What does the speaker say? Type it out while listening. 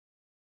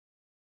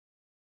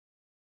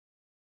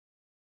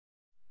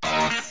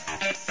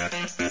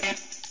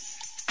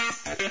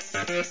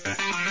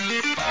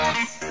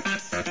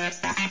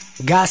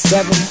Got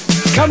 7,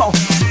 come on.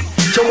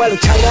 정말로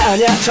장난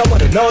아니야.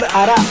 저번에 너를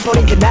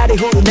알아버린 게 날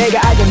이후로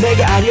내가 알던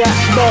내가 아니야.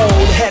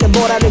 뭘 해도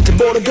뭘 하는지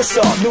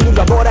모르겠어.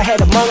 누군가 뭐라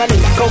해도 멍하니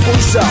나 걷고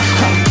있어.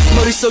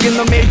 머릿속에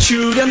넌 매일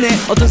출연해.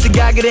 어떤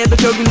생각을 해도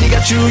결국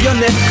네가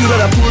주연해.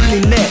 그러다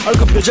불리네.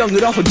 얼굴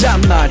표정으로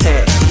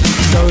혼잣말해.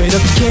 너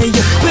이렇게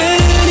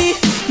예쁘니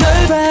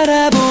널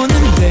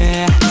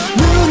바라보는데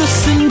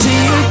눈웃음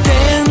지을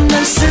땐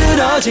난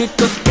쓰러질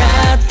것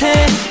같아.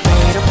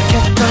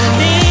 이렇게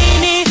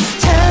떨리니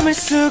참을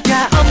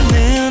수가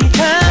없는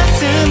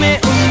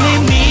가슴에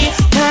울림이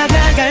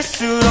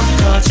다가갈수록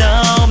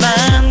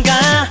커져만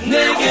가.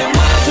 내게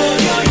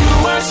와줘요.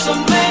 You are so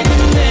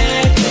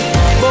magnetic.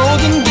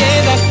 모든 게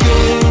다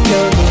끌려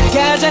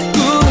네가 자꾸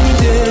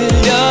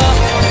흔들려.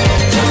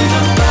 점점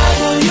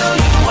빠져요.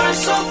 You are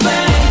so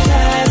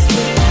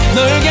fantastic. 널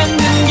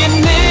갖는 게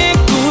내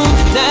꿈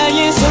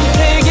나의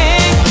선택의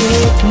끝.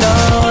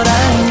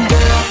 너란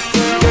girl,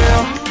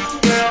 girl,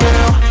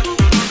 girl.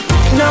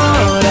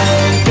 너란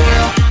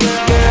girl,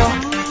 girl,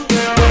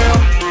 girl.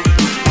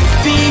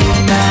 Be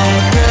my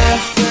girl,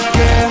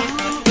 girl,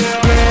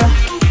 girl.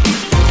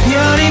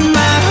 You're in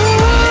my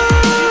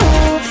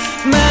heart,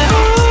 my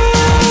heart.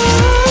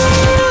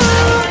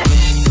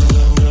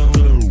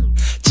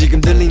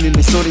 지금 들리는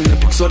이 소리는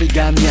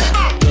목소리가 아니야.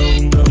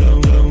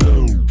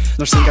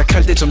 널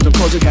생각할 때 점점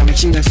커져가는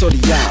심장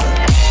소리야.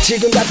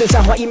 지금 같은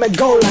상황이면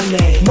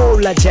곤란해.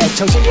 몰라 쟤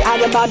정신이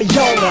아냐 맘이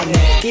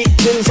요란해. 이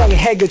증상의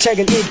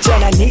해결책은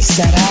있잖아 네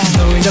사랑.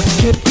 너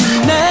이렇게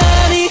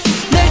빛나니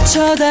날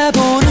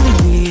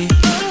쳐다보는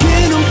그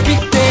눈빛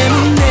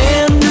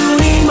때문에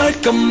눈이 멀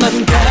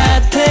것만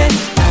같아.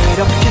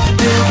 이렇게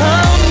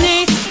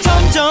뜨겁니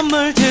점점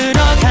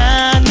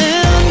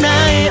물들어가는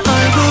나의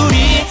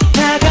얼굴이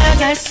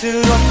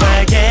다가갈수록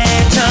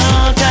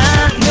빨개져가.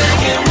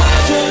 내게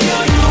와줘요.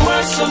 You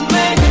are so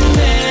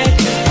magnetic.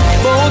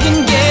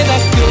 모든 게 다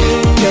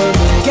끌려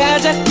네가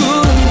자꾸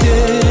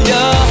흔들려.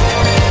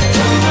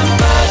 점점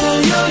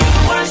빠져요.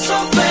 You are so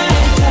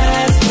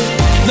fantastic.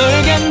 널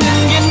갖는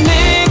게 내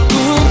꿈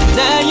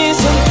나의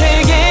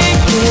선택의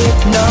끝.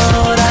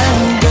 너란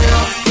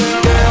girl,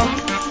 girl,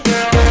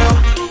 girl.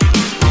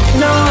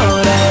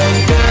 너란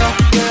girl,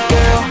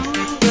 girl,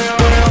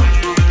 girl.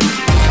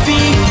 Be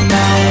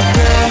my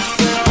girl,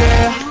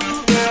 girl,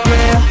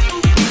 girl.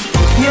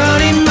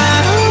 You're in my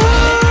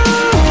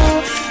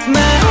heart,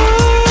 my heart.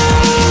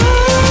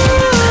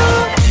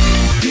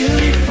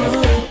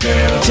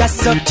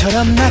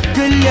 자석처럼 막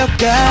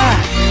끌려가.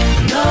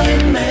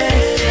 너의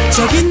매력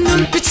적인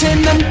눈빛에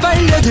난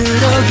빨려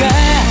들어가.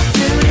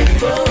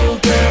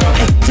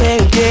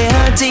 애태우게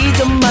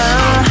하지도 마.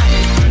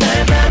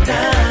 날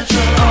받아줘.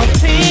 Oh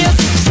please,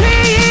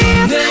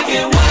 please.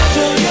 내게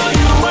와줘요.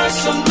 You are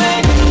so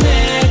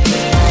magnetic.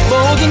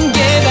 모든 게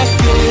다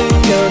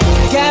끌려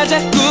네가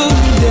자꾸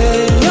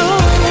흔들려.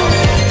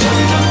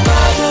 점점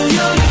빠져요.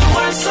 You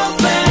are so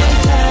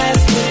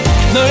fantastic.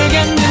 널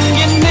갖는 게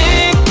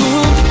내 꿈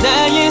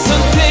나의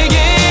선택의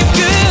끝.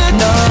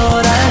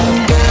 너란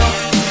girl.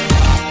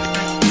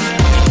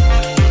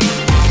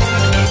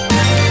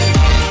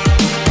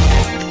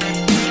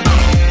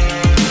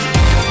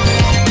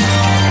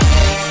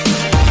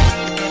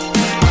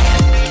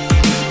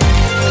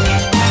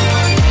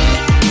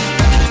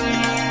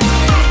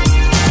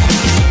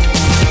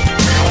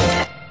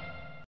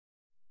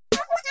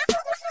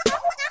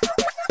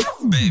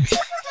 Baby,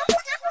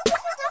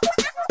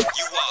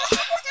 you are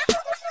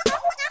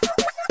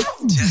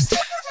just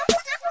right.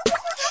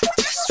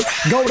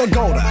 고라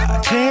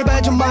고라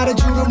제발 좀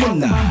말해주려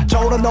못나.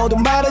 저라 너도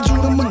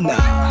말해주려 못나.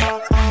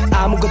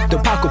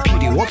 아무것도 바꿀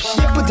필요 없이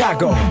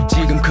예쁘다고.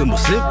 지금 그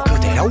모습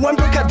그대로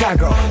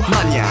완벽하다고.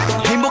 마냥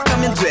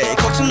행복하면 돼.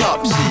 걱정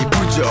없이.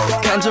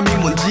 부족한 점이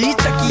뭔지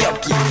찾기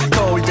없기.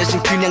 거울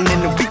대신 그냥 내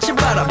눈빛을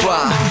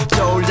바라봐.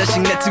 저울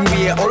대신 내 등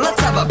위에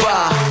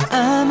올라타봐봐.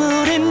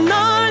 아무리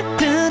널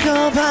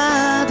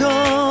뜯어봐도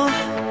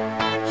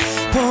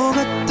보고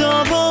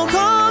또 보고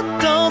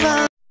또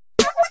봐.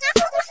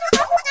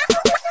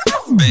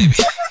 Baby,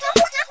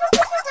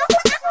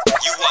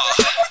 you are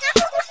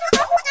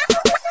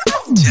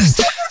just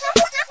right.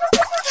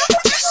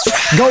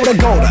 고라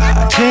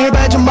고라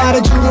제발 좀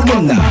말해주려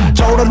못나.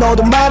 저라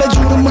너도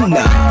말해주려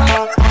못나.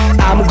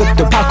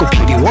 아무것도 바꿀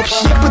필요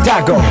없이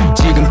예쁘다고.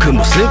 지금 그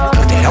모습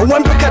그대로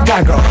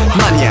완벽하다고.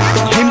 마냥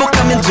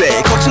행복하면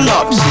돼. 걱정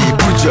없이.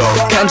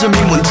 부족한 점이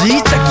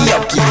뭔지 찾기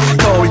없기.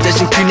 거울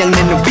대신 그냥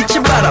내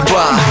눈빛을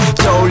바라봐.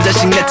 저울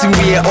대신 내 등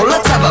위에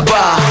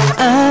올라타봐봐.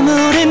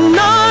 아무리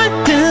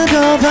널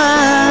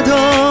뜯어봐도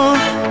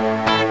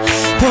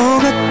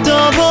보고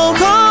또 보고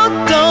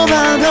또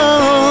봐도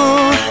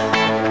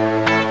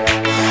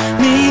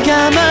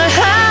네가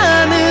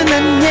말하는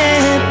안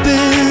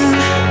예쁜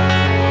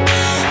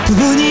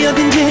부분이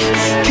어딘지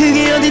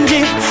그게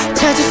어딘지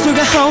찾을 수가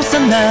없어.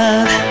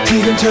 난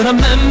지금처럼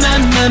만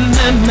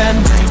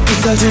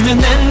웃어주면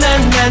난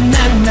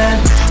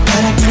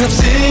바랄 게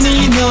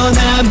없으니 넌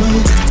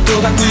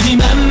아무도 바꾸지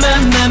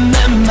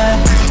맘맘맘맘맘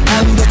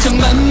아무 걱정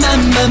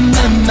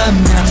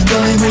맘맘맘맘맘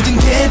너의 모든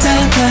게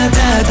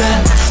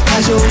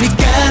다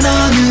좋으니까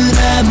너는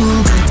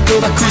아무도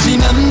바꾸지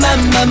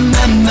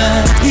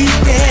맘맘맘맘맘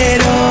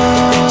이대로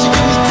지금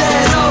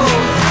이대로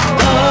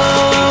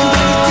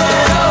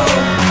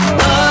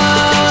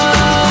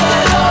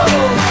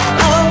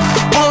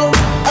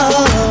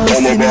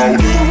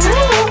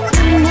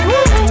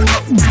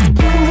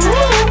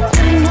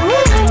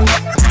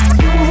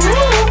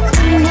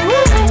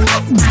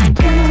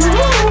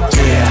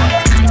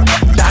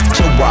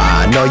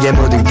너의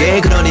모든 게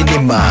그러니 네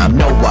맘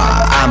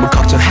너와 아무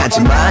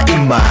걱정하지 마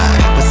임마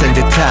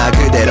 100% 다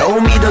그대로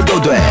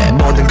믿어도 돼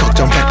모든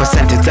걱정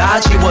 100% 다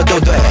지워도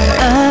돼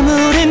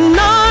아무리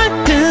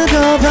널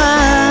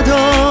뜯어봐도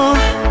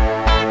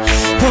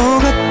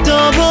보고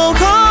또 보고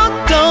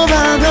또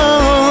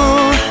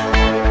봐도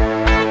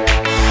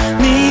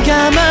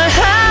네가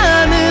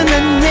말하는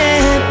안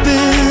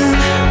예쁜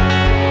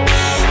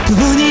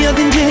부분이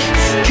어딘지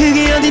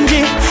그게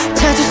어딘지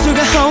찾을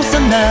수가 없어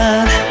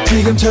난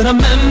지금처럼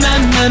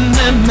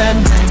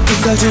맘맘맘맘맘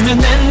웃어주면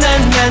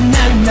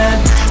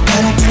난난난난난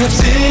바랄 게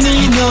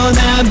없으니 넌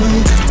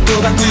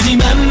아무도 바꾸지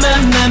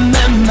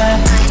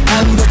맘맘맘맘맘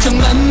아무 걱정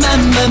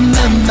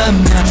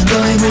맘맘맘맘맘맘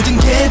너의 모든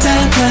게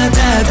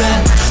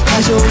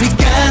다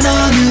좋으니까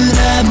너는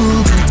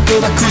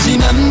아무도 바꾸지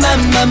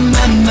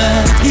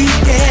맘맘맘맘맘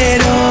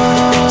이대로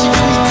지금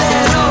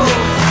이대로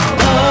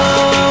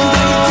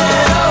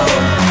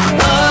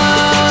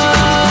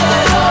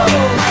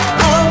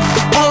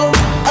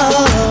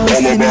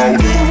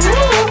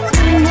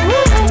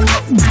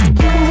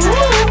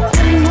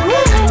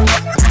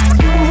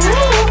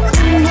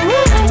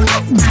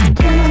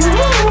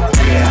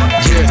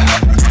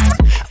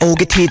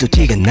오게티도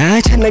티가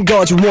날 찾는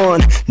거지 원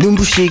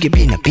눈부시게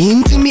빛나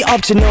빈틈이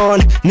없지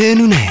넌 내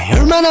눈에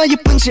얼마나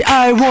예쁜지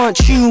I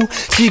want you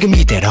지금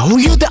이대로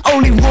You're the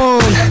only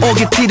one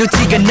오게티도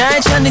티가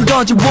날 찾는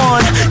거지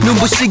원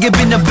눈부시게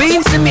빛나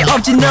빈틈이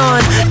없지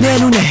넌 내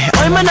눈에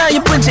얼마나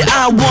예쁜지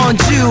I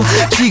want you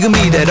지금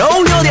이대로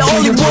You're the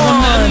only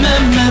one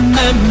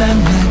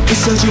맘맘맘맘맘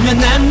있어주면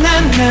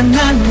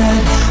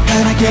난난난난난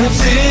바랄 게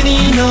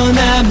없으니 넌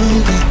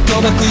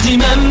아무것도 바꾸지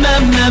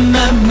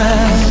맘맘맘맘맘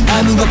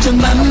아무 걱정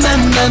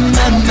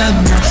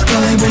맘맘맘맘맘맘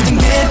너의 모든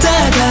게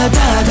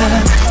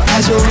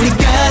다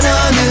좋으니까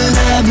너는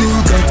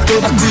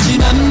아무것도 바꾸지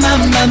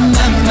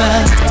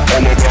맘맘맘맘맘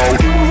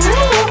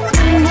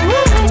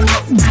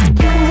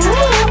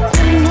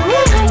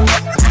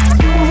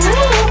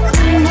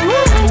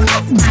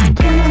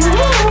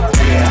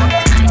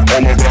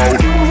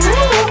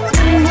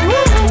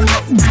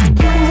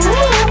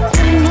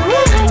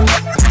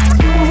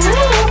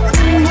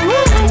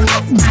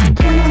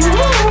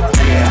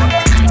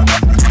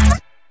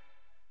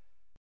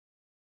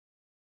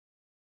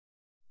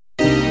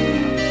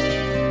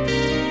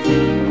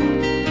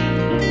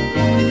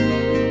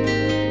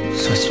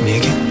So it's me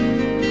again?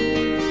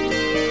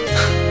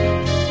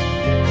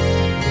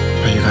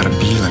 Why you gotta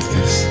be like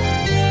this?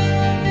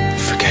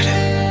 Forget it.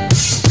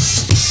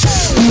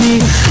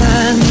 네가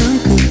하면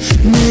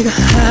내가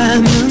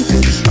하면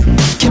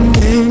어떻게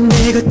매일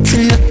내가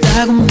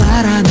틀렸다고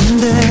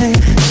말하는데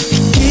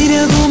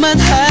이기려고만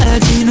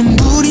하지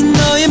눈물이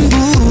너의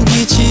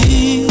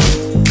무기지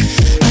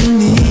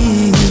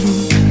아니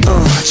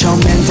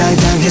처음엔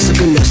당당해서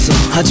끌렸어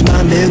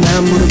하지만 매일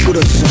난 무릎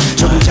꿇었어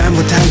조금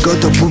잘못한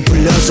것도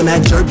부풀려서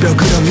난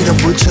절벽으로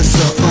밀어붙였어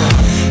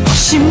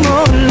혹시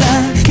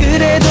몰라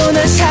그래도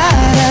날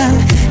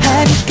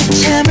사랑하니까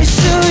참을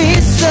수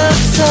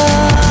있었어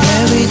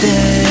Every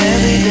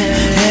day,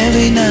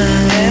 every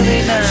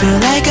night Feel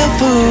like a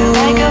fool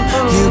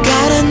You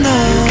gotta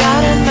know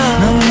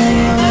넌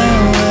내게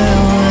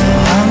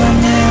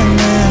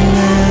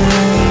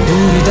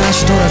우리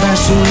다시 돌아갈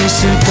수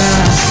있을까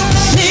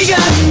네가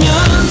하면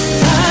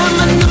다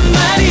맞는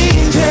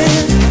말이 돼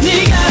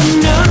네가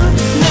하면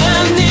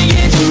난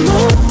네게 좀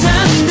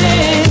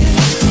못한대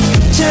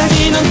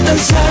자기는 어떤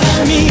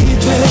사람이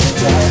돼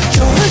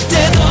좋을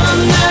때도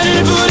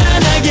나를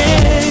불안하게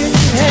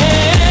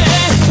해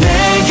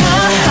내가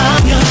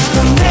하면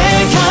넌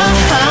내가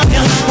하면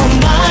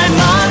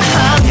말만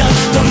하면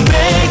넌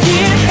매일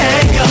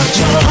헤어져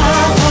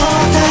더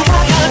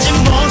다가가지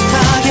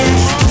못하게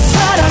더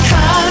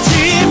사랑하지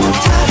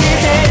못하게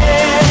해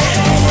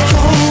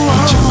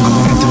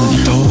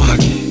자꾸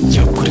더하기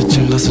옆구리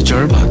찔러서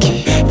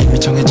절박이 이미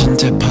정해진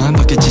재판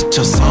밖에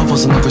지쳐서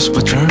벗어나고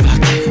싶어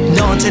절박이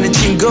너한테는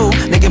친구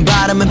내겐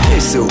바람은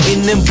필수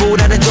있는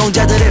불안한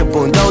종자들일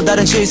뿐 또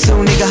다른 실수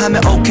네가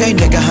하면 오케이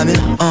내가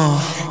하면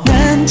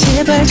난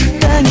제발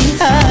적당히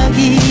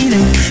하기를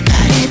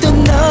바래도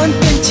넌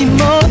끊지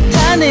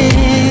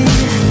못하네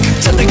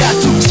찾다가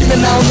툭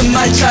치면 나오는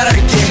말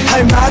잘할게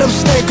할 말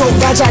없을 때 꼭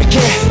맞을게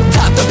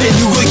답답해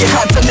누구에게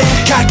한탄해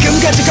가끔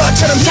가진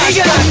것처럼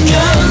네가 하면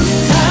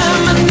다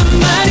맞는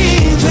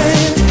말이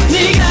돼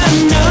네가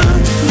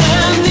하면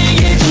난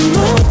네게 좀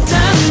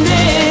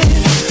못한대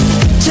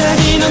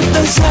자기는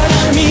어떤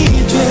사람이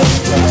돼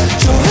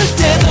좋을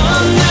때도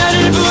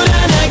나를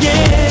불안하게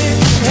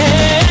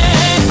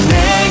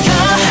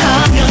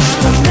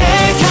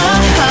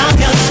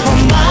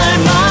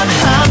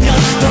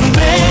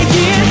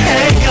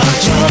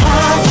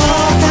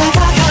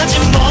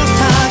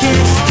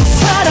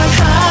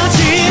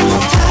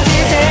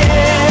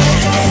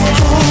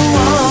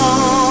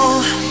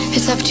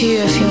up to you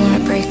if you want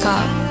to break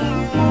up.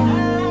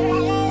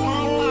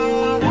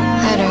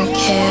 I don't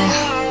care.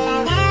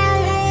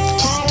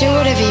 Just do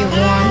whatever you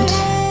want.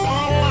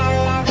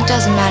 It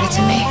doesn't matter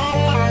to me.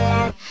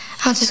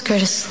 I'll just go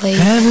to sleep.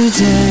 Every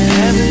day,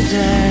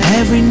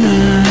 every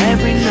night,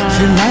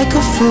 feel like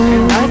a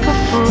fool.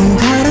 You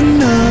gotta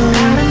know,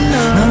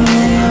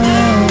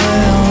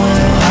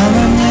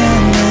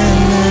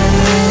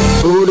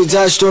 우리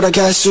다시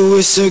돌아갈 수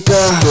있을까?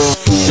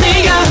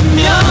 네가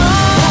하면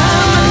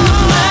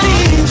나만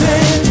말이 돼.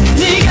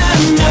 네가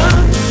하면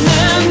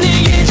난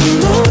이기지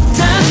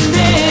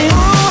못한대.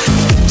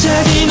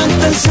 자긴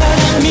어떤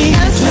사람이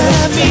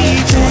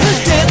돼.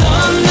 절대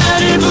넌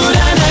나를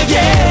불안하게.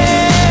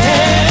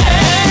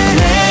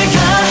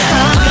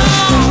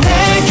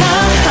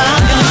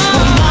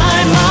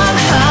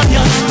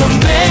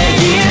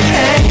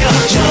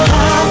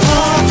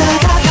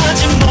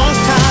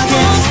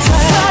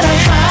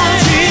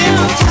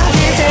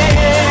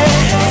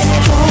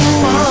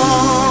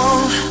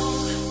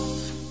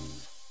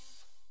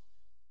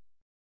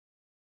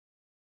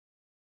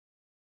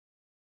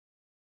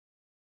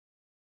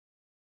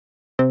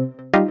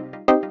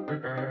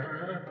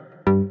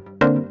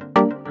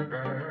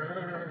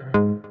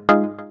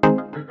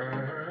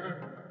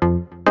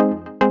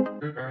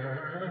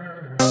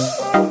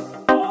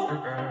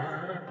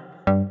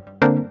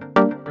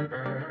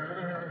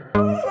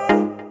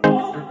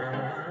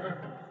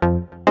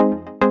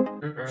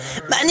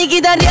 많이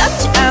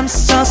기다렸지 I'm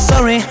so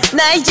sorry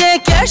나 이제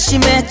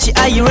결심했지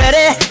Are you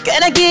ready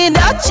꽤나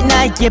길었지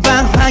나의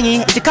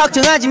방황이 이제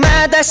걱정하지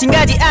마 다신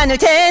가지 않을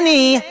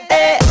테니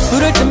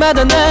부를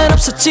때마다 난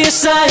없었지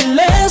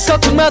silence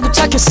걱정마도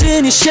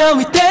착했으니 shall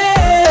we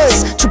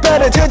dance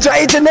주변에 들자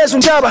이제 내 손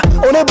잡아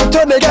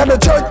오늘부터 내가 너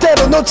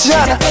절대로 놓지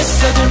않아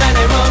시작했어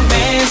둘만의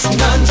romance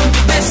넌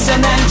준비됐어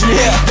난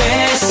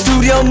준비됐어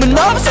두려움은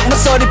없어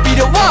모서리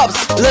필요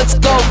없어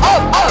Let's go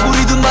up up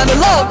우리 둘만의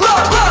love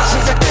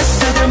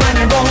시작했어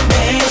둘만의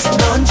romance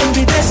넌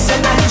준비됐어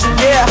난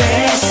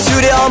준비됐어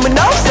두려움은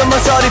없어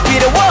모서리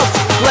필요 없어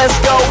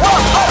Let's go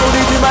up up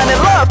우리 둘만의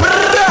love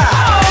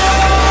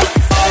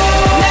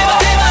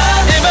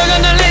Never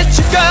gonna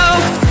let you go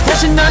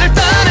다시 너를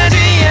떠나지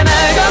않아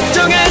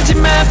걱정하지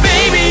마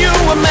baby you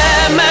are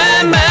my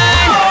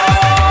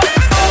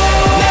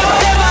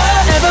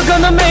Never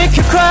gonna make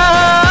you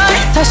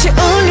cry 다시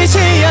울리지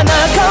않아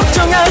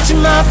걱정하지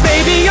마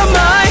baby you're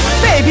mine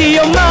baby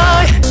you're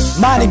mine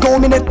많이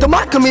고민했던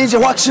만큼 이제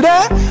확실해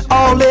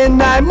All in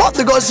나의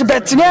모든 것을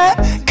베팅해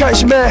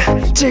결심해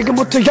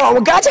지금부터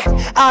영원까지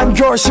I'm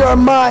yours you're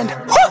mine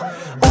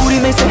우리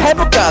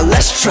맹세해볼까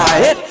Let's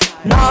try it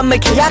너만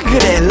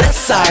계약을 해 Let's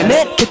sign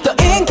it Get the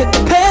ink get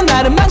the pen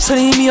나는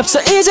망설임이 없어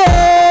이제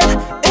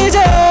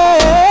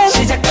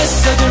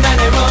시작됐어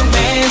둘만의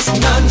romance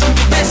넌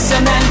준비됐어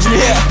난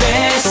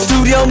준비됐어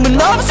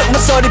두려움은 없어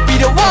모서리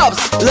필요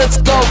없어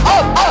Let's go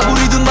up up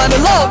우리 둘만의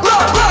love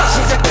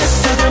시작됐어